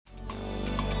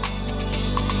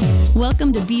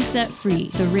Welcome to Be Set Free,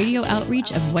 the radio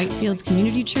outreach of Whitefields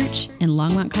Community Church in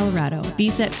Longmont, Colorado. Be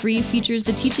Set Free features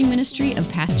the teaching ministry of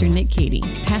Pastor Nick Cady.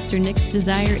 Pastor Nick's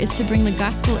desire is to bring the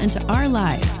gospel into our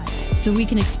lives so we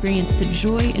can experience the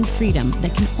joy and freedom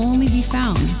that can only be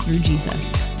found through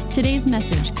Jesus. Today's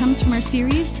message comes from our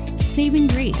series, Saving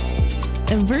Grace,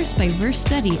 a verse-by-verse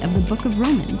study of the book of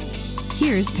Romans.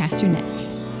 Here's Pastor Nick.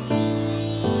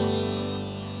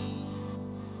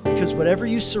 Because whatever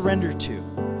you surrender to,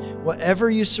 whatever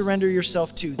you surrender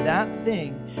yourself to, that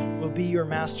thing will be your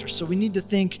master. So we need to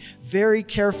think very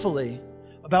carefully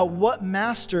about what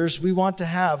masters we want to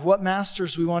have, what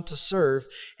masters we want to serve,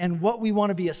 and what we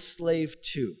want to be a slave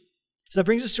to. So that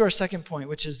brings us to our second point,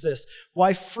 which is this: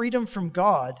 why freedom from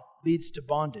God leads to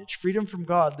bondage. Freedom from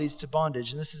God leads to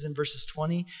bondage. And this is in verses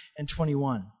 20 and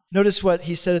 21. Notice what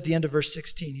he said at the end of verse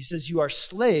 16. He says, "You are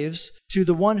slaves to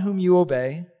the one whom you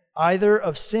obey, either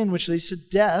of sin which leads to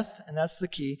death," and that's the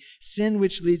key, sin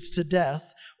which leads to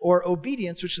death, or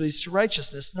obedience which leads to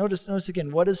righteousness. Notice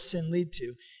again, what does sin lead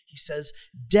to? He says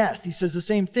death. He says the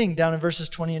same thing down in verses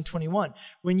 20 and 21.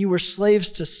 When you were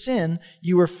slaves to sin,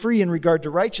 you were free in regard to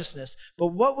righteousness. But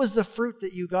what was the fruit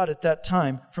that you got at that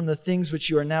time from the things which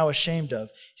you are now ashamed of?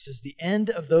 He says the end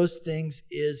of those things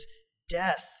is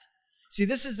death. See,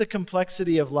 this is the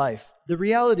complexity of life. The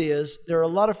reality is there are a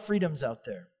lot of freedoms out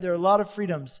there. There are a lot of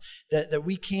freedoms that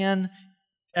we can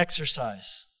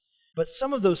exercise. But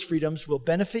some of those freedoms will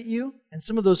benefit you, and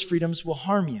some of those freedoms will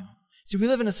harm you. See, we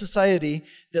live in a society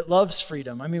that loves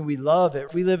freedom. I mean, we love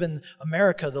it. We live in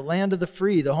America, the land of the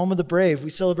free, the home of the brave. We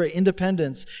celebrate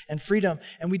independence and freedom,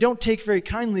 and we don't take very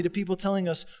kindly to people telling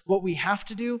us what we have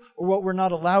to do or what we're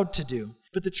not allowed to do.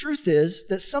 But the truth is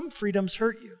that some freedoms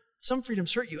hurt you. Some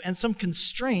freedoms hurt you, and some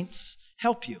constraints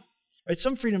help you. Right?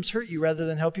 Some freedoms hurt you rather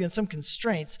than help you, and some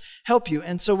constraints help you.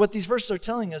 And so what these verses are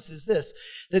telling us is this: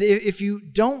 that if you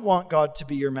don't want God to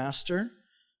be your master,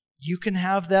 you can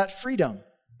have that freedom.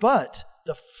 But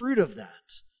the fruit of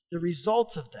that, the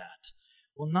result of that,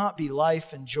 will not be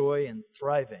life and joy and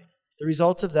thriving. The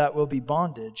result of that will be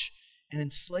bondage and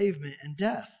enslavement and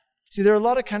death. See, there are a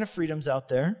lot of kind of freedoms out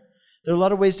there. There are a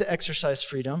lot of ways to exercise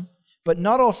freedom. But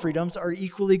not all freedoms are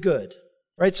equally good,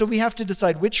 right? So we have to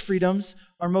decide which freedoms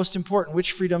are most important,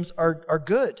 which freedoms are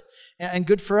good and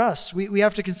good for us. We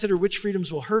have to consider which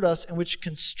freedoms will hurt us and which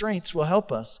constraints will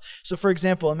help us. So for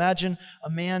example, imagine a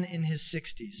man in his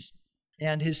 60s,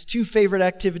 and his two favorite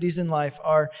activities in life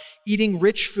are eating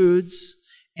rich foods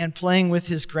and playing with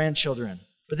his grandchildren.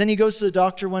 But then he goes to the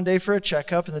doctor one day for a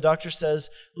checkup, and the doctor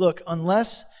says, "Look,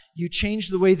 unless you change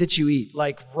the way that you eat,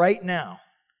 like right now,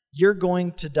 you're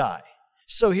going to die.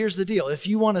 So here's the deal. If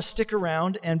you want to stick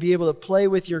around and be able to play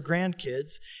with your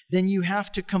grandkids, then you have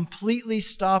to completely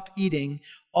stop eating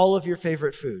all of your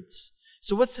favorite foods."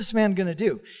 So what's this man going to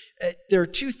do? There are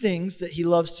two things that he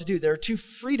loves to do. There are two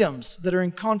freedoms that are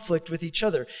in conflict with each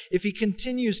other. If he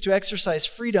continues to exercise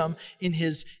freedom in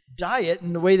his diet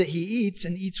and the way that he eats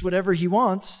and eats whatever he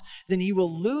wants, then he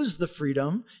will lose the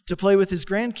freedom to play with his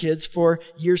grandkids for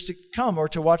years to come or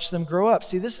to watch them grow up.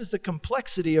 See, this is the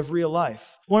complexity of real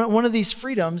life. One of these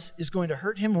freedoms is going to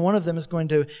hurt him, and one of them is going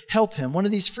to help him. One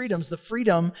of these freedoms, the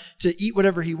freedom to eat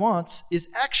whatever he wants, is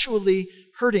actually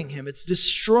hurting him. It's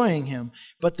destroying him.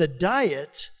 But the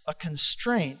diet, a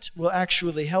constraint, will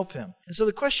actually help him. And so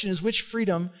the question is, which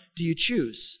freedom do you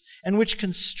choose? And which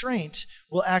constraint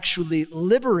will actually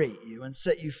liberate you and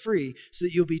set you free so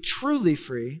that you'll be truly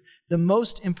free, the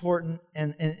most important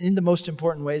and in the most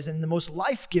important ways and in the most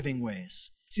life-giving ways.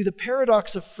 See, the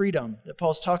paradox of freedom that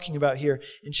Paul's talking about here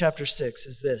in chapter 6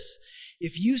 is this: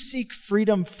 if you seek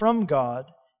freedom from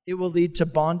God, it will lead to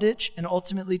bondage and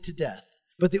ultimately to death.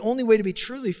 But the only way to be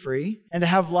truly free and to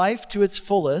have life to its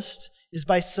fullest is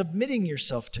by submitting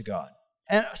yourself to God.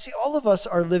 And see, all of us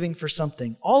are living for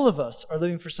something. All of us are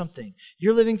living for something.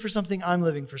 You're living for something. I'm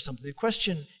living for something. The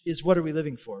question is, what are we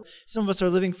living for? Some of us are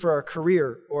living for our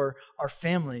career or our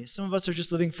family. Some of us are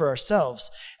just living for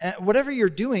ourselves. And whatever you're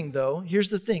doing, though, here's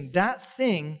the thing. That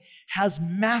thing has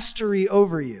mastery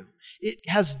over you. It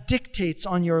has dictates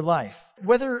on your life,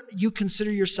 whether you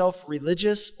consider yourself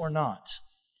religious or not.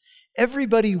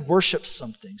 Everybody worships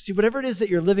something. See, whatever it is that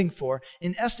you're living for,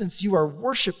 in essence, you are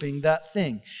worshiping that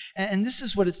thing. And this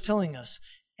is what it's telling us.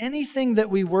 Anything that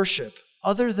we worship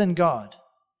other than God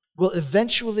will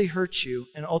eventually hurt you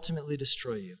and ultimately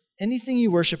destroy you. Anything you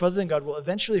worship other than God will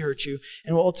eventually hurt you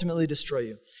and will ultimately destroy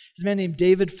you. There's a man named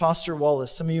David Foster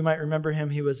Wallace. Some of you might remember him.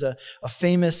 He was a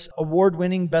famous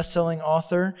award-winning best-selling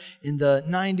author in the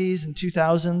 90s and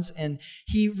 2000s, and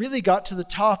he really got to the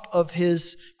top of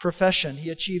his profession.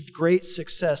 He achieved great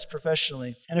success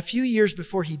professionally. And a few years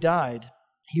before he died,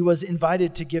 he was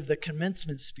invited to give the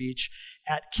commencement speech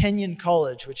at Kenyon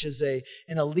College, which is an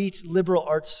elite liberal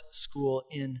arts school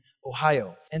in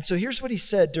Ohio. And so here's what he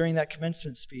said during that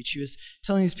commencement speech. He was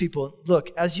telling these people, look,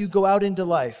 as you go out into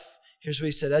life, here's what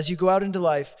he said, as you go out into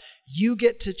life, you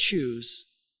get to choose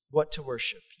what to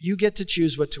worship. You get to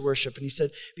choose what to worship. And he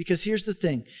said, because here's the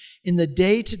thing, in the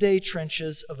day-to-day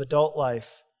trenches of adult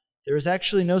life, there is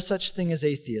actually no such thing as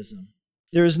atheism.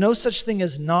 There is no such thing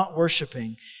as not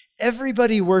worshiping.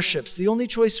 Everybody worships. The only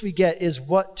choice we get is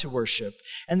what to worship.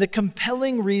 And the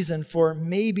compelling reason for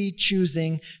maybe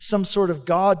choosing some sort of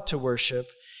God to worship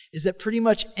is that pretty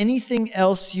much anything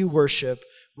else you worship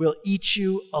will eat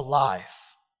you alive.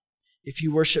 If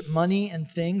you worship money and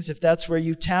things, if that's where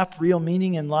you tap real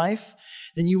meaning in life,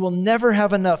 then you will never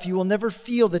have enough. You will never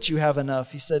feel that you have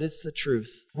enough. He said, it's the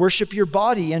truth. Worship your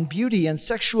body and beauty and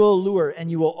sexual allure, and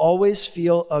you will always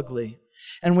feel ugly.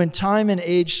 And when time and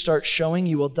age start showing,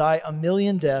 you will die a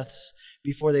million deaths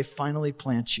before they finally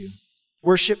plant you.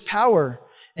 Worship power,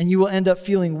 and you will end up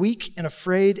feeling weak and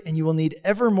afraid, and you will need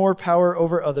ever more power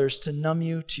over others to numb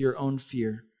you to your own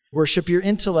fear. Worship your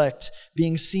intellect,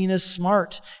 being seen as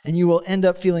smart, and you will end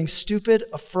up feeling stupid,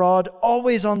 a fraud,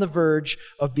 always on the verge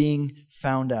of being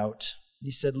found out.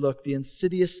 He said, look, the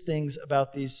insidious things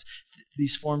about these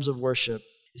forms of worship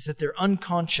is that they're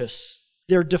unconscious.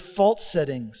 They're default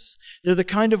settings. They're the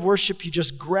kind of worship you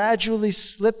just gradually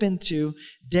slip into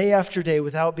day after day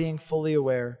without being fully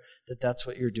aware that that's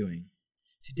what you're doing.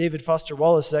 See, David Foster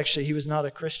Wallace, actually, he was not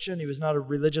a Christian. He was not a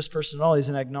religious person at all. He's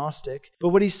an agnostic. But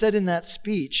what he said in that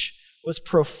speech was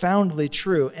profoundly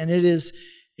true. And it is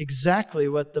exactly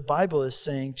what the Bible is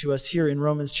saying to us here in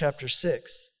Romans chapter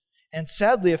 6. And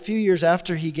sadly, a few years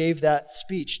after he gave that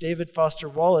speech, David Foster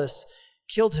Wallace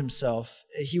killed himself.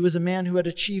 He was a man who had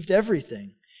achieved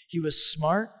everything. He was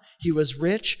smart. He was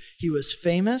rich. He was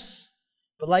famous.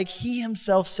 But like he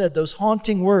himself said, those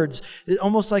haunting words,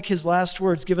 almost like his last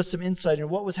words, give us some insight into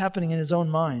what was happening in his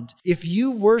own mind. If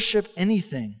you worship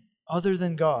anything other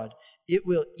than God, it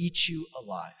will eat you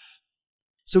alive.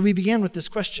 So we began with this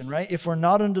question, right? If we're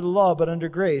not under the law but under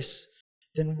grace,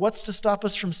 then what's to stop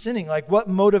us from sinning? Like, what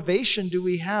motivation do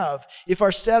we have? If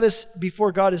our status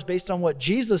before God is based on what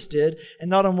Jesus did and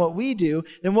not on what we do,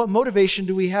 then what motivation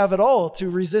do we have at all to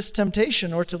resist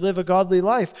temptation or to live a godly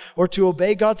life or to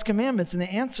obey God's commandments? And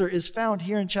the answer is found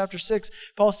here in chapter 6.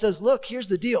 Paul says, look, here's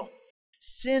the deal.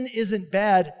 Sin isn't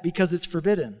bad because it's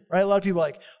forbidden, right? A lot of people are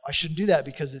like, I shouldn't do that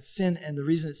because it's sin, and the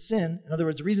reason it's sin, in other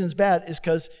words, the reason it's bad is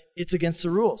because it's against the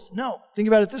rules. No, think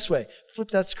about it this way. Flip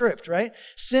that script, right?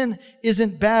 Sin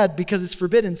isn't bad because it's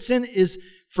forbidden. Sin is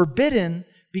forbidden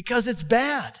because it's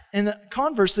bad. And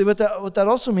conversely, what that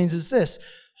also means is this.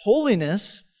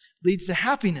 Holiness leads to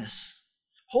happiness.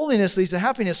 Holiness leads to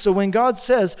happiness. So when God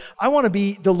says, I want to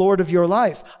be the Lord of your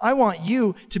life, I want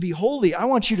you to be holy, I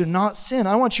want you to not sin,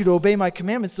 I want you to obey my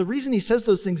commandments, the reason he says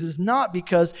those things is not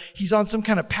because he's on some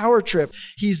kind of power trip.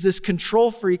 He's this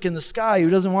control freak in the sky who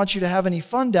doesn't want you to have any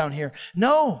fun down here.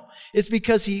 No, it's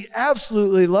because he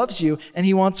absolutely loves you and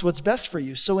he wants what's best for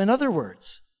you. So in other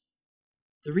words,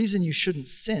 the reason you shouldn't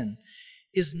sin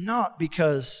is not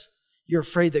because you're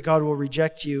afraid that God will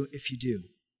reject you if you do,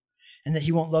 and that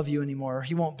he won't love you anymore, or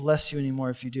he won't bless you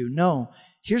anymore if you do. No,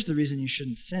 here's the reason you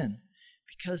shouldn't sin.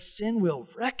 Because sin will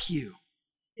wreck you.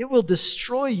 It will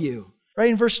destroy you. Right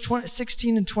in verse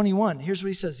 16 and 21, here's what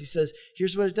he says. He says,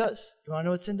 here's what it does. You want to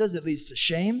know what sin does? It leads to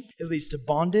shame, it leads to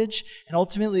bondage, and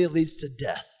ultimately it leads to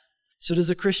death. So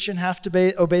does a Christian have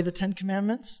to obey the 10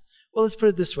 Commandments? Well, let's put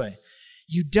it this way.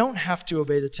 You don't have to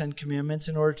obey the 10 Commandments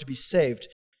in order to be saved.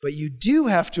 But you do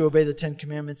have to obey the 10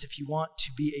 Commandments if you want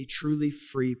to be a truly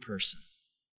free person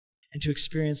and to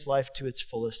experience life to its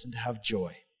fullest and to have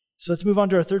joy. So let's move on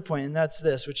to our third point, and that's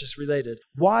this, which is related.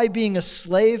 Why being a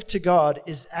slave to God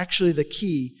is actually the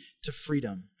key to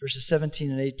freedom. Verses 17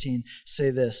 and 18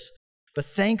 say this, but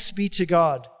thanks be to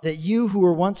God that you who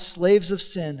were once slaves of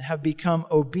sin have become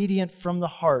obedient from the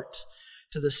heart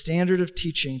to the standard of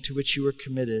teaching to which you were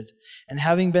committed, and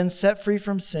having been set free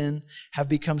from sin, have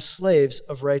become slaves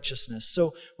of righteousness.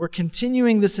 So we're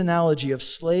continuing this analogy of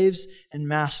slaves and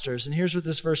masters. And here's what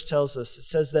this verse tells us. It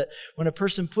says that when a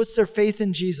person puts their faith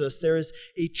in Jesus, there is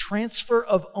a transfer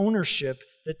of ownership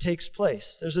that takes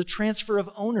place. There's a transfer of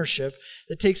ownership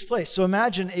that takes place. So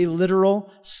imagine a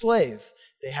literal slave.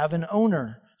 They have an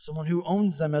owner, someone who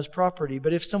owns them as property.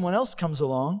 But if someone else comes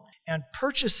along and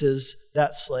purchases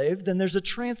that slave, then there's a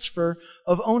transfer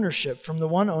of ownership from the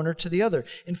one owner to the other.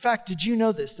 In fact, did you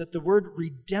know this, that the word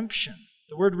redemption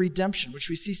The word redemption, which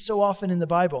we see so often in the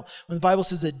Bible. When the Bible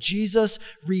says that Jesus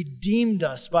redeemed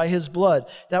us by his blood,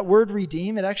 that word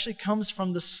redeem, it actually comes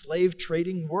from the slave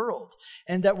trading world.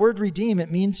 And that word redeem, it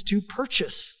means to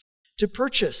purchase. To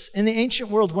purchase. In the ancient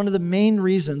world, one of the main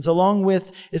reasons, along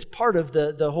with, it's part of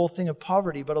the whole thing of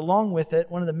poverty, but along with it,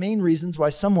 one of the main reasons why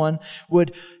someone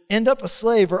would end up a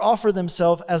slave or offer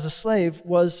themselves as a slave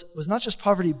was not just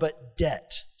poverty, but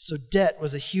debt. So debt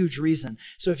was a huge reason.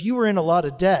 So if you were in a lot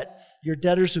of debt, your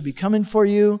debtors would be coming for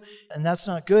you, and that's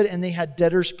not good. And they had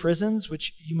debtors' prisons,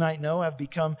 which you might know have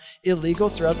become illegal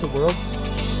throughout the world.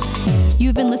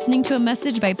 You've been listening to a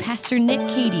message by Pastor Nick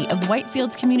Cady of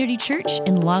Whitefields Community Church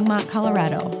in Longmont,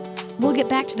 Colorado. We'll get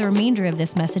back to the remainder of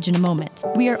this message in a moment.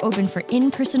 We are open for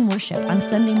in-person worship on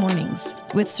Sunday mornings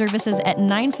with services at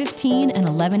 9:15 and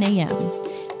 11 a.m.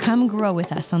 Come grow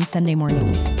with us on Sunday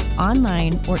mornings,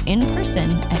 online or in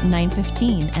person at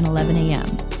 9:15 and 11 a.m.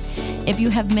 If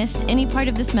you have missed any part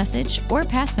of this message or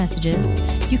past messages,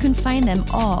 you can find them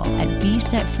all at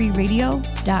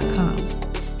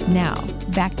besetfreeradio.com. Now,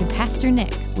 back to Pastor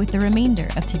Nick with the remainder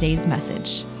of today's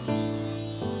message.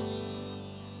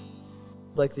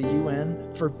 Like the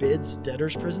UN forbids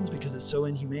debtors' prisons because it's so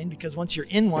inhumane, because once you're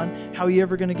in one, how are you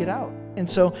ever going to get out? And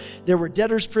so there were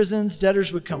debtors' prisons.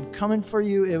 Debtors would come coming for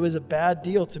you. It was a bad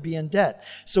deal to be in debt.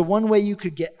 So one way you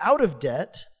could get out of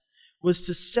debt was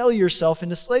to sell yourself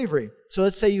into slavery. So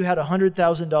let's say you had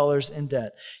 $100,000 in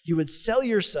debt. You would sell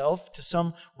yourself to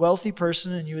some wealthy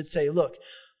person and you would say, look,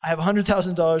 I have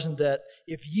 $100,000 in debt.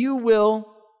 If you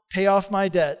will pay off my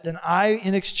debt, then I,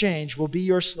 in exchange, will be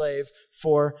your slave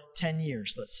for 10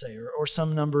 years, let's say, or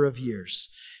some number of years.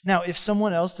 Now, if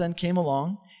someone else then came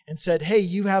along and said, hey,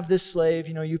 you have this slave,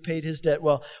 you paid his debt.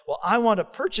 Well, I want to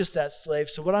purchase that slave.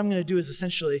 So what I'm going to do is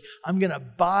essentially, I'm going to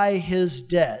buy his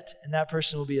debt, and that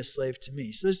person will be a slave to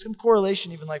me. So there's some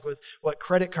correlation even like with what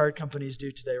credit card companies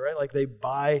do today, right? Like they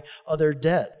buy other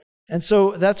debt. And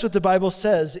so that's what the Bible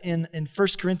says in 1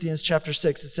 Corinthians chapter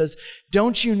 6. It says,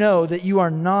 don't you know that you are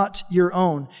not your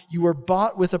own? You were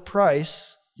bought with a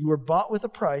price. You were bought with a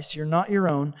price. You're not your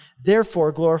own.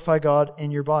 Therefore, glorify God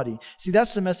in your body. See,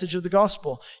 that's the message of the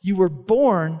gospel. You were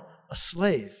born a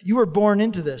slave. You were born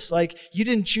into this. Like, you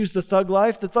didn't choose the thug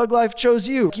life. The thug life chose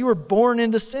you. You were born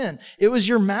into sin. It was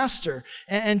your master.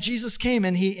 And Jesus came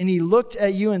and he looked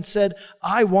at you and said,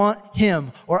 I want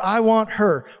him or I want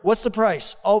her. What's the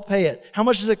price? I'll pay it. How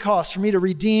much does it cost for me to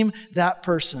redeem that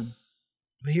person?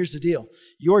 But here's the deal.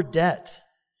 Your debt,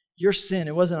 your sin,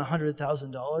 it wasn't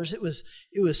 $100,000. It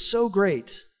was so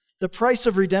great. The price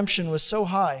of redemption was so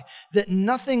high that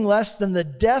nothing less than the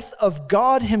death of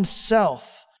God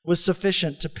himself was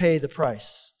sufficient to pay the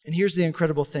price. And here's the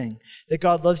incredible thing, that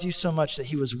God loves you so much that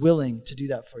he was willing to do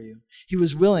that for you. He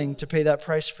was willing to pay that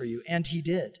price for you, and he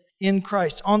did. In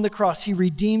Christ, on the cross, he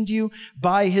redeemed you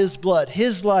by his blood,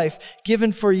 his life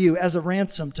given for you as a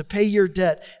ransom to pay your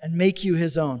debt and make you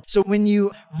his own. So when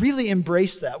you really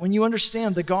embrace that, when you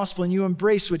understand the gospel and you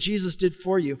embrace what Jesus did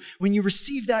for you, when you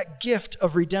receive that gift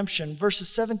of redemption, verses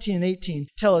 17 and 18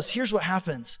 tell us, here's what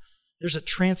happens. There's a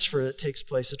transfer that takes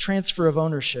place, a transfer of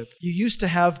ownership. You used to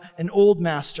have an old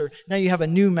master. Now you have a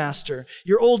new master.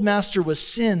 Your old master was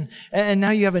sin, and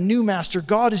now you have a new master.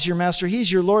 God is your master.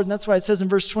 He's your Lord, and that's why it says in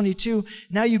verse 22,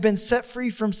 now you've been set free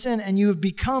from sin, and you have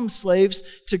become slaves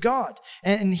to God.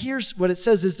 And here's what it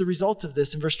says is the result of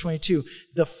this in verse 22,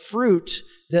 the fruit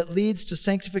that leads to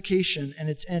sanctification and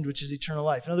its end, which is eternal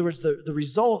life. In other words, the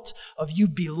result of you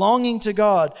belonging to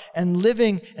God and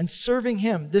living and serving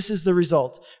him, this is the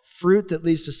result. Fruit that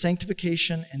leads to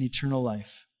sanctification and eternal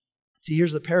life. See,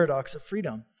 here's the paradox of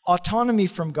freedom. Autonomy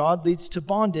from God leads to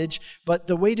bondage, but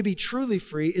the way to be truly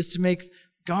free is to make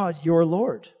God your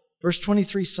Lord. Verse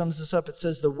 23 sums this up. It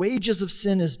says, the wages of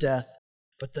sin is death,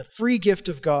 but the free gift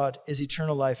of God is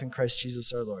eternal life in Christ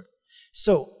Jesus our Lord.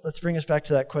 So let's bring us back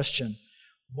to that question.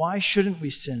 Why shouldn't we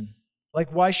sin?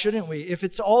 Like, why shouldn't we? If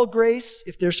it's all grace,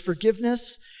 if there's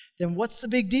forgiveness, then what's the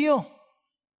big deal?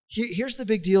 Here's the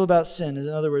big deal about sin. In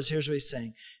other words, here's what he's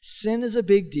saying. Sin is a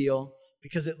big deal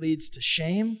because it leads to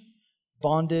shame,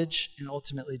 bondage, and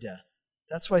ultimately death.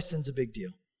 That's why sin's a big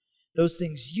deal. Those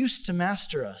things used to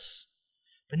master us,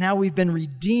 but now we've been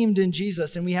redeemed in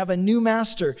Jesus and we have a new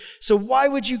master. So why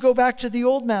would you go back to the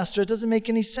old master? It doesn't make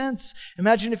any sense.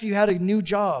 Imagine if you had a new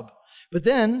job, but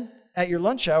then at your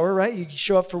lunch hour, right? You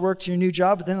show up for work to your new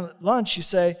job, but then at lunch you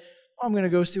say, I'm going to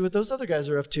go see what those other guys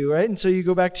are up to, right? And so you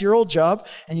go back to your old job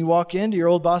and you walk into your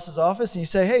old boss's office and you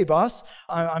say, hey, boss,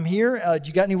 I'm here. Do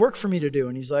you got any work for me to do?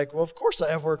 And he's like, well, of course I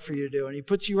have work for you to do. And he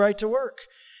puts you right to work.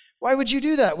 Why would you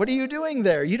do that? What are you doing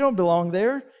there? You don't belong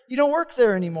there. You don't work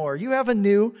there anymore. You have a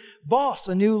new boss,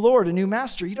 a new Lord, a new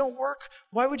master. You don't work.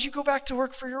 Why would you go back to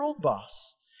work for your old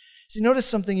boss? See, notice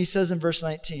something he says in verse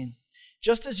 19.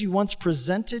 Just as you once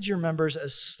presented your members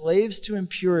as slaves to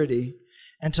impurity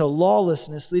and to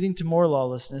lawlessness, leading to more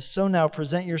lawlessness, so now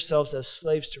present yourselves as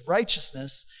slaves to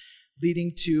righteousness,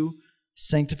 leading to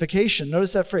sanctification.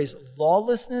 Notice that phrase,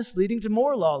 lawlessness leading to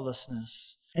more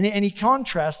lawlessness. And he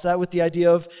contrasts that with the idea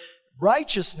of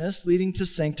righteousness leading to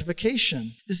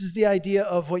sanctification. This is the idea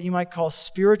of what you might call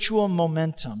spiritual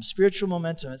momentum. Spiritual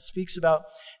momentum, it speaks about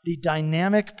the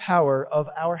dynamic power of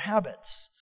our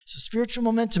habits. So spiritual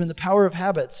momentum and the power of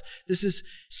habits. This is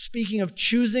speaking of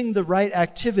choosing the right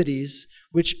activities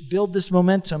which build this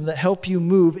momentum that help you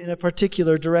move in a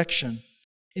particular direction.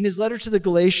 In his letter to the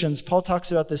Galatians, Paul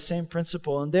talks about this same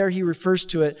principle, and there he refers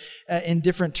to it in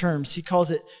different terms. He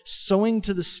calls it sowing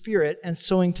to the spirit and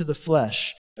sowing to the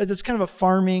flesh. That's kind of a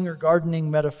farming or gardening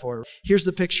metaphor. Here's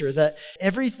the picture, that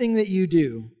everything that you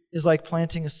do is like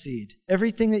planting a seed.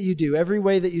 Everything that you do, every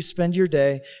way that you spend your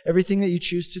day, everything that you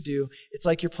choose to do, it's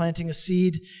like you're planting a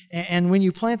seed. And when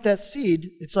you plant that seed,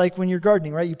 it's like when you're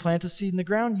gardening, right? You plant a seed in the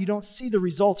ground, you don't see the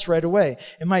results right away.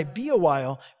 It might be a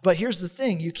while, but here's the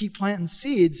thing. You keep planting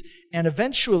seeds, and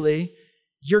eventually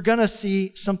you're going to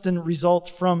see something result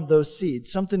from those seeds.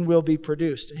 Something will be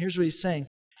produced. And here's what he's saying.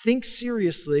 Think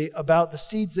seriously about the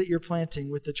seeds that you're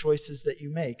planting with the choices that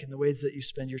you make and the ways that you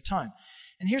spend your time.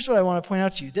 And here's what I want to point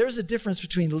out to you. There's a difference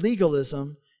between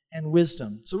legalism and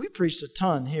wisdom. So we preached a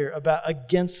ton here about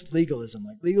against legalism.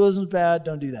 Like legalism is bad,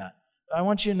 don't do that. But I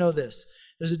want you to know this.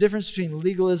 There's a difference between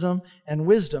legalism and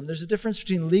wisdom. There's a difference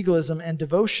between legalism and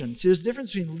devotion. See, there's a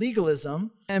difference between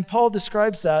legalism, and Paul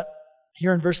describes that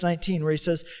here in verse 19, where he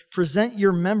says, present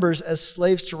your members as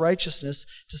slaves to righteousness,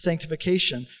 to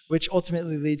sanctification, which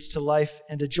ultimately leads to life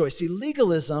and to joy. See,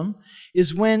 legalism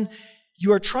is when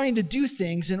you are trying to do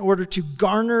things in order to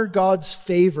garner God's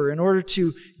favor, in order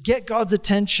to get God's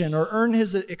attention or earn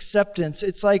his acceptance.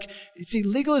 It's like, you see,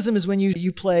 legalism is when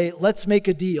you play, let's make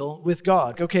a deal with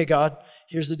God. Okay, God,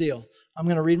 here's the deal. I'm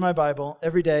going to read my Bible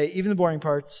every day, even the boring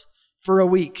parts, for a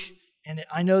week. And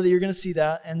I know that you're going to see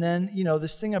that. And then,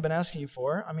 this thing I've been asking you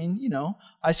for,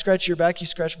 I scratch your back, you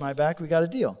scratch my back, we got a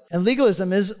deal. And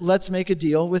legalism is, let's make a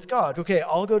deal with God. Okay,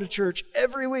 I'll go to church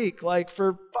every week, like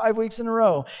for 5 weeks in a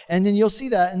row. And then you'll see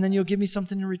that, and then you'll give me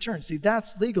something in return. See,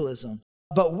 that's legalism.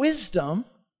 But wisdom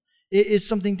is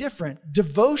something different.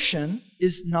 Devotion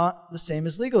is not the same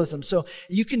as legalism. So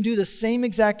you can do the same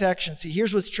exact action. See,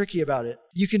 here's what's tricky about it.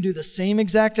 You can do the same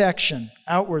exact action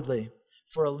outwardly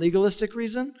for a legalistic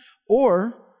reason,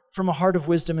 or from a heart of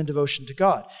wisdom and devotion to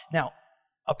God. Now,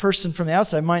 a person from the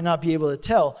outside might not be able to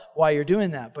tell why you're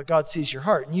doing that, but God sees your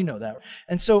heart, and you know that.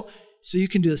 And so you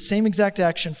can do the same exact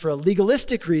action for a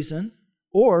legalistic reason,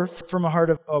 or from a heart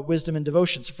of wisdom and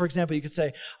devotion. So for example, you could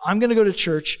say, I'm going to go to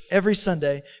church every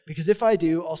Sunday because if I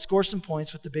do, I'll score some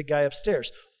points with the big guy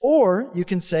upstairs. Or you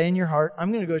can say in your heart,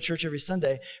 I'm going to go to church every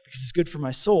Sunday because it's good for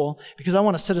my soul, because I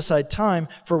want to set aside time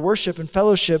for worship and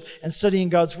fellowship and studying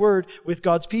God's word with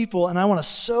God's people, and I want to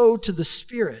sow to the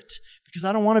Spirit because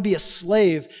I don't want to be a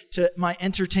slave to my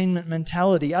entertainment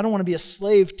mentality. I don't want to be a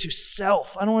slave to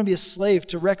self. I don't want to be a slave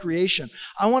to recreation.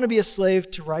 I want to be a slave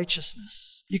to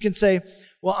righteousness. You can say,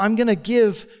 well, I'm going to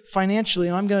give financially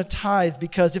and I'm going to tithe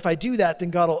because if I do that,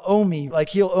 then God will owe me. Like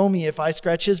he'll owe me if I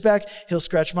scratch his back, he'll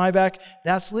scratch my back.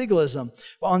 That's legalism.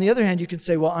 But on the other hand, you can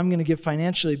say, well, I'm going to give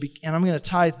financially and I'm going to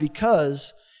tithe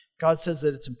because God says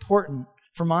that it's important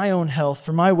for my own health,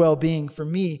 for my well-being, for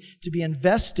me to be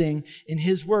investing in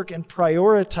his work and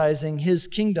prioritizing his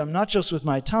kingdom, not just with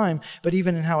my time, but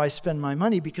even in how I spend my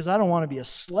money, because I don't want to be a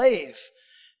slave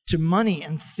to money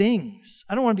and things.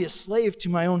 I don't want to be a slave to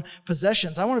my own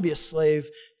possessions. I want to be a slave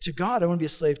to God. I want to be a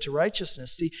slave to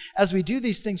righteousness. See, as we do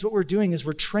these things, what we're doing is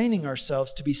we're training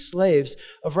ourselves to be slaves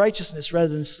of righteousness rather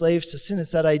than slaves to sin.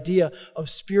 It's that idea of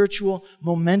spiritual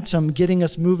momentum getting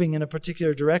us moving in a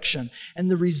particular direction. And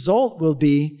the result will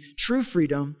be true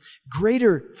freedom,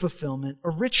 greater fulfillment, a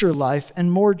richer life,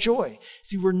 and more joy.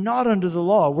 See, we're not under the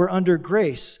law. We're under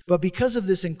grace. But because of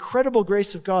this incredible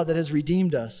grace of God that has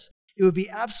redeemed us, it would be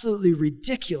absolutely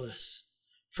ridiculous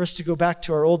for us to go back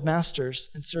to our old masters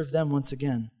and serve them once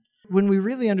again. When we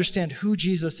really understand who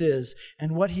Jesus is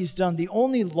and what he's done, the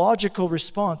only logical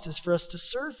response is for us to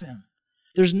serve him.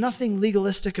 There's nothing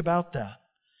legalistic about that.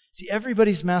 See,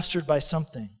 everybody's mastered by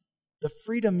something. The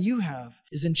freedom you have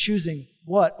is in choosing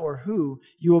what or who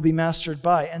you will be mastered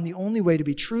by. And the only way to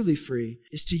be truly free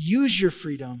is to use your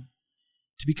freedom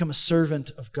to become a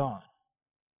servant of God.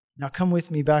 Now come with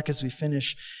me back as we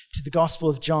finish to the Gospel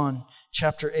of John,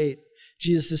 chapter 8.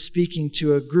 Jesus is speaking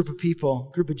to a group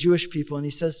of Jewish people, and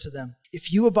he says to them,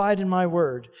 if you abide in my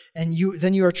word, then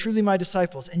you are truly my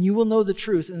disciples, and you will know the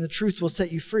truth, and the truth will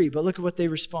set you free. But look at what they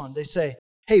respond. They say,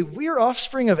 hey, we're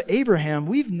offspring of Abraham.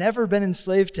 We've never been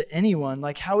enslaved to anyone.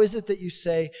 Like, how is it that you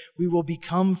say we will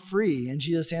become free? And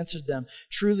Jesus answered them,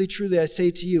 truly, truly, I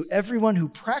say to you, everyone who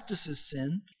practices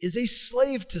sin is a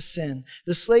slave to sin.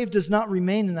 The slave does not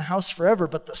remain in the house forever,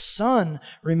 but the Son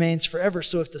remains forever.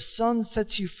 So if the Son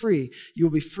sets you free, you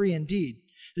will be free indeed.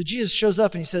 So Jesus shows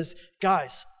up and he says,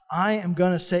 guys, I am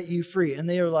going to set you free. And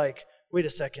they are like, wait a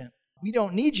second. We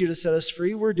don't need you to set us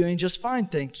free. We're doing just fine,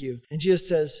 thank you. And Jesus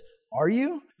says, are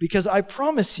you? Because I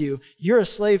promise you, you're a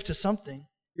slave to something.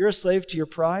 You're a slave to your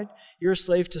pride. You're a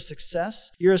slave to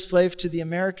success. You're a slave to the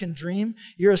American dream.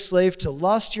 You're a slave to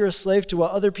lust. You're a slave to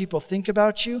what other people think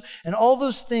about you. And all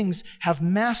those things have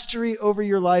mastery over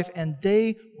your life, and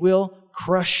they will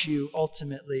crush you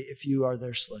ultimately if you are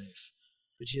their slave.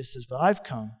 But Jesus says, but I've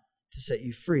come to set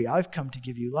you free. I've come to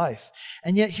give you life.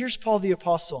 And yet here's Paul the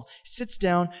Apostle. He sits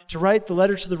down to write the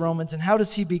letter to the Romans, and how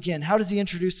does he begin? How does he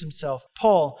introduce himself?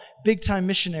 Paul, big-time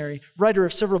missionary, writer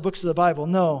of several books of the Bible.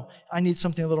 No, I need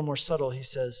something a little more subtle, he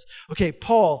says. Okay,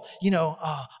 Paul,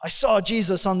 I saw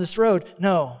Jesus on this road.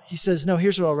 No, he says, no,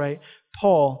 here's what I'll write.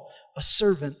 Paul, a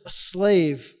servant, a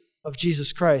slave of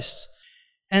Jesus Christ.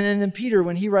 And then Peter,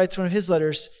 when he writes one of his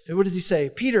letters, what does he say?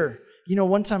 Peter,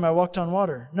 one time I walked on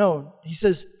water. No, he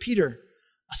says, Peter,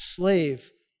 a slave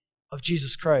of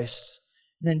Jesus Christ.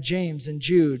 And then James and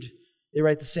Jude, they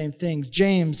write the same things.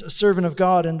 James, a servant of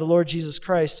God and the Lord Jesus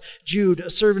Christ. Jude, a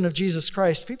servant of Jesus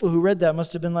Christ. People who read that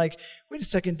must have been like, wait a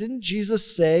second, didn't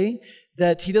Jesus say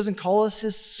that he doesn't call us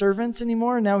his servants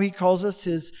anymore? Now he calls us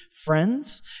his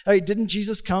friends? Didn't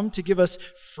Jesus come to give us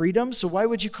freedom? So why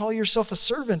would you call yourself a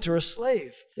servant or a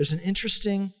slave? There's an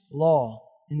interesting law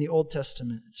in the Old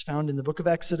Testament. It's found in the book of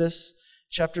Exodus,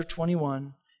 chapter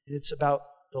 21, and it's about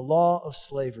the law of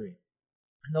slavery.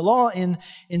 And the law in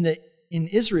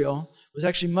Israel was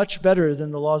actually much better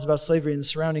than the laws about slavery in the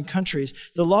surrounding countries.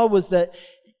 The law was that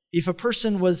if a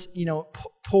person was,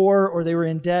 poor or they were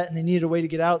in debt and they needed a way to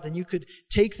get out, then you could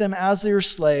take them as their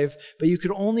slave, but you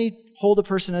could only hold a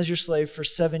person as your slave for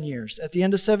 7 years. At the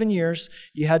end of 7 years,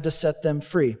 you had to set them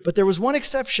free. But there was one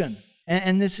exception,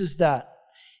 and this is that.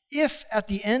 If at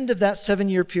the end of that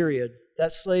 7-year period,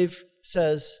 that slave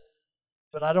says,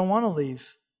 but I don't want to leave.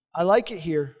 I like it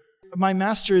here. My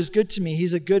master is good to me.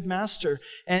 He's a good master,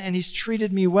 and he's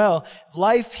treated me well.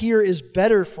 Life here is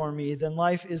better for me than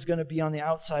life is going to be on the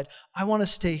outside. I want to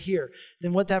stay here.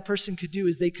 Then what that person could do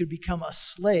is they could become a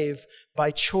slave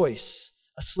by choice.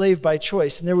 A slave by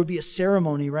choice. And there would be a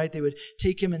ceremony, right? They would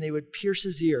take him and they would pierce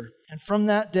his ear. And from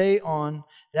that day on,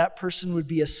 that person would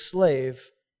be a slave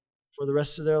for the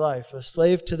rest of their life, a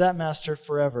slave to that master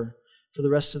forever, for the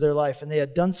rest of their life. And they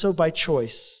had done so by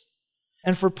choice.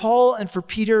 And for Paul and for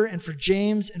Peter and for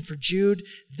James and for Jude,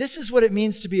 this is what it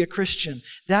means to be a Christian.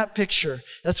 That picture,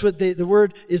 that's what the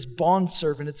word is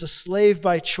bondservant. It's a slave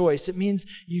by choice. It means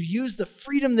you use the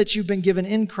freedom that you've been given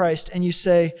in Christ and you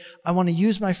say, I want to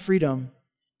use my freedom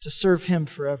to serve him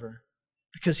forever.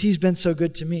 Because he's been so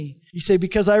good to me. You say,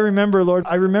 because I remember, Lord,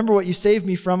 I remember what you saved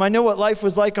me from. I know what life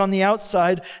was like on the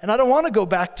outside, and I don't want to go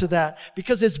back to that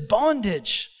because it's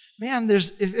bondage. Man,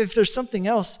 if there's something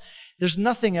else, there's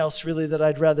nothing else really that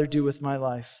I'd rather do with my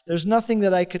life. There's nothing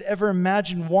that I could ever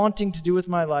imagine wanting to do with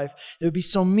my life that would be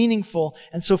so meaningful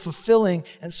and so fulfilling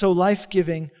and so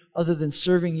life-giving other than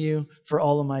serving you for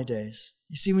all of my days.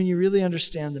 You see, when you really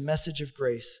understand the message of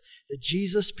grace, that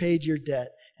Jesus paid your debt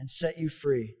and set you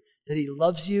free, that he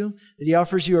loves you, that he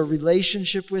offers you a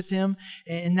relationship with him.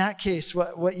 And in that case,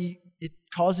 it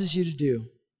causes you to do,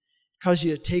 it causes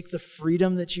you to take the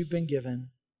freedom that you've been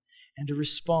given and to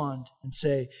respond and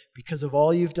say, because of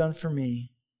all you've done for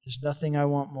me, there's nothing I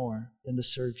want more than to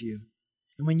serve you.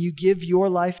 And when you give your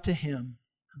life to him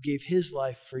who gave his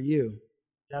life for you,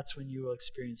 that's when you will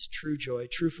experience true joy,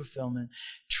 true fulfillment,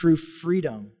 true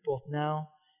freedom, both now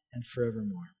and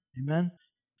forevermore. Amen?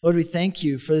 Lord, we thank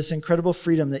you for this incredible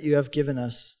freedom that you have given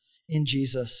us in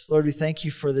Jesus. Lord, we thank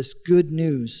you for this good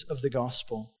news of the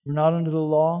gospel. We're not under the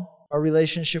law. Our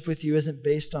relationship with you isn't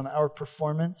based on our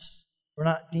performance. We're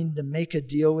not needing to make a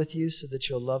deal with you so that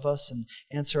you'll love us and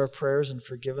answer our prayers and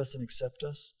forgive us and accept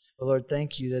us. But Lord,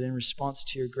 thank you that in response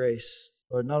to your grace,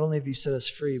 Lord, not only have you set us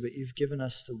free, but you've given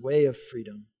us the way of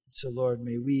freedom. So, Lord,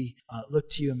 may we look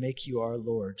to you and make you our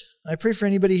Lord. And I pray for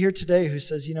anybody here today who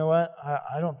says, you know what,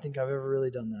 I don't think I've ever really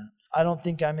done that. I don't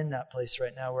think I'm in that place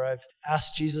right now where I've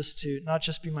asked Jesus to not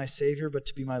just be my Savior, but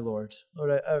to be my Lord.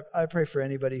 Lord, I pray for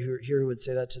anybody here who would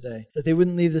say that today, that they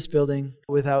wouldn't leave this building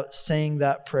without saying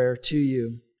that prayer to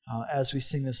you as we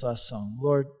sing this last song.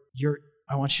 Lord,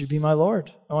 I want you to be my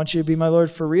Lord. I want you to be my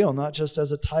Lord for real, not just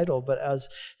as a title, but as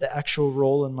the actual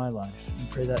role in my life. We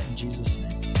pray that in Jesus' name.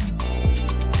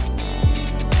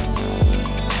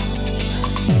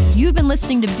 You've been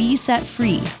listening to Be Set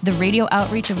Free, the radio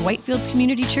outreach of Whitefields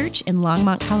Community Church in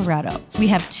Longmont, Colorado. We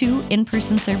have 2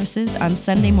 in-person services on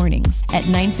Sunday mornings at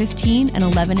 9:15 and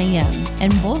 11 a.m.,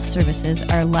 and both services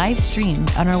are live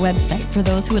streamed on our website for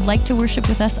those who would like to worship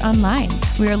with us online.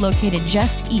 We are located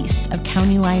just east of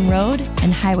County Line Road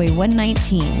and Highway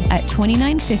 119 at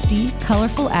 2950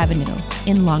 Colorful Avenue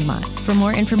in Longmont. For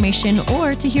more information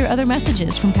or to hear other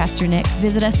messages from Pastor Nick,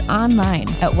 visit us online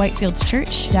at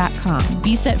whitefieldschurch.com.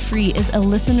 Be Set Free is a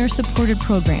listener-supported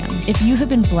program. If you have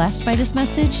been blessed by this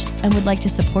message and would like to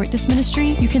support this ministry,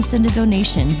 you can send a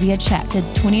donation via check to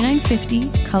 2950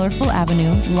 Colorful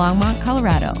Avenue, Longmont,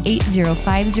 Colorado,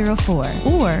 80504,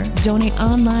 or donate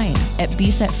online at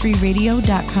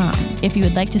besetfreeradio.com. If you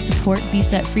would like to support Be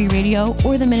Set Free Radio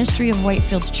or the ministry of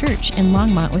Whitefields Church in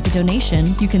Longmont with a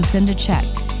donation, you can send a check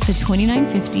to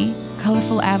 2950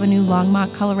 Colorful Avenue,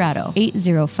 Longmont, Colorado,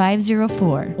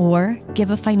 80504, or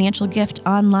give a financial gift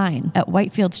online at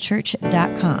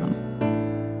whitefieldschurch.com.